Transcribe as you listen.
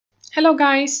Hello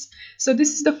guys! So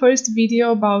this is the first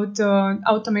video about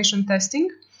automation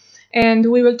testing,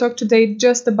 and we will talk today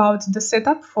just about the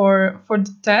setup for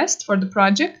the test, for the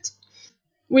project.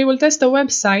 We will test a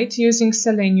website using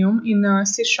Selenium in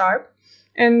C#,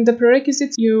 and the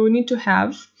prerequisites you need to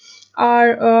have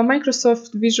are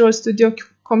Microsoft Visual Studio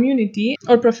Community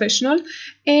or Professional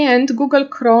and Google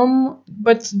Chrome,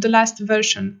 but the last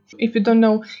version. If you don't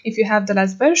know if you have the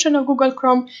last version of Google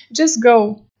Chrome, just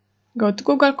go to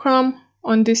Google Chrome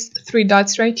on these three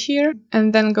dots right here,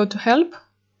 and then go to Help,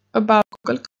 About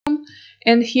Google Chrome,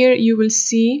 and here you will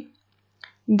see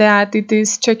that it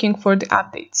is checking for the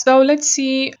updates. So let's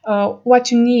see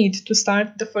what you need to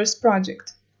start the first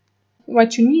project.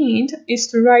 What you need is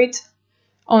to write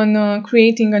on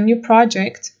creating a new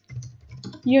project,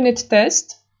 unit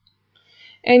test,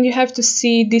 and you have to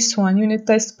see this one, unit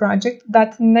test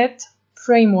project.net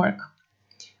framework,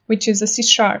 which is a C#.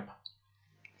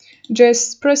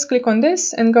 Just press click on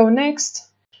this and go next.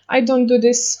 I don't do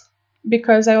this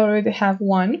because I already have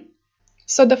one.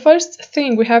 So the first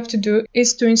thing we have to do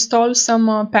is to install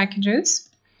some packages,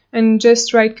 and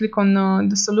just right click on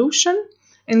the solution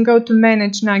and go to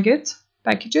manage NuGet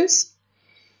packages,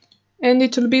 and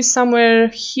it will be somewhere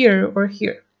here or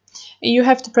here. You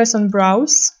have to press on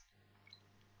browse,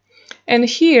 and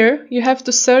here you have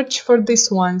to search for these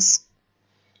ones: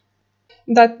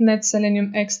 .NET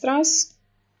Selenium Extras,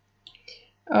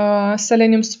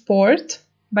 Selenium Support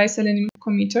by Selenium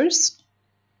Committers,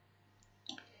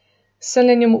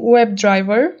 Selenium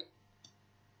WebDriver,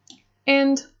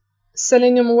 and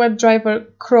Selenium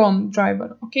WebDriver Chrome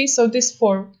driver. Okay, so these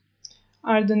four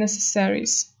are the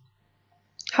necessaries.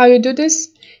 How you do this?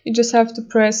 You just have to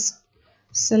press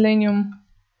Selenium,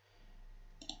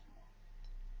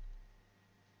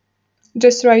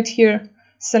 just right here,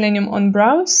 Selenium on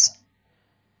browse.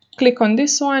 Click on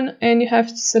this one and you have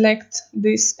to select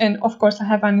this, and of course I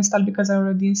have uninstalled because I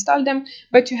already installed them,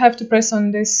 but you have to press on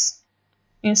this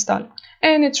install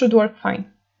and it should work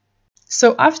fine.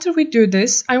 So after we do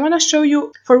this, I want to show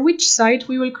you for which site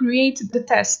we will create the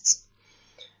tests.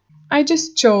 I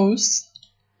just chose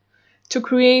to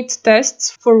create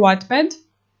tests for Wattpad,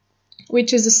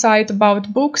 which is a site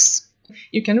about books.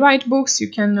 You can write books, you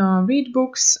can read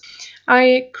books.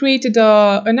 I created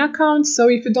an account, so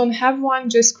if you don't have one,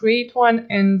 just create one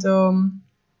and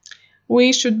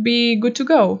we should be good to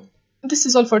go. This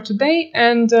is all for today,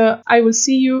 and I will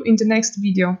see you in the next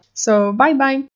video. So bye bye!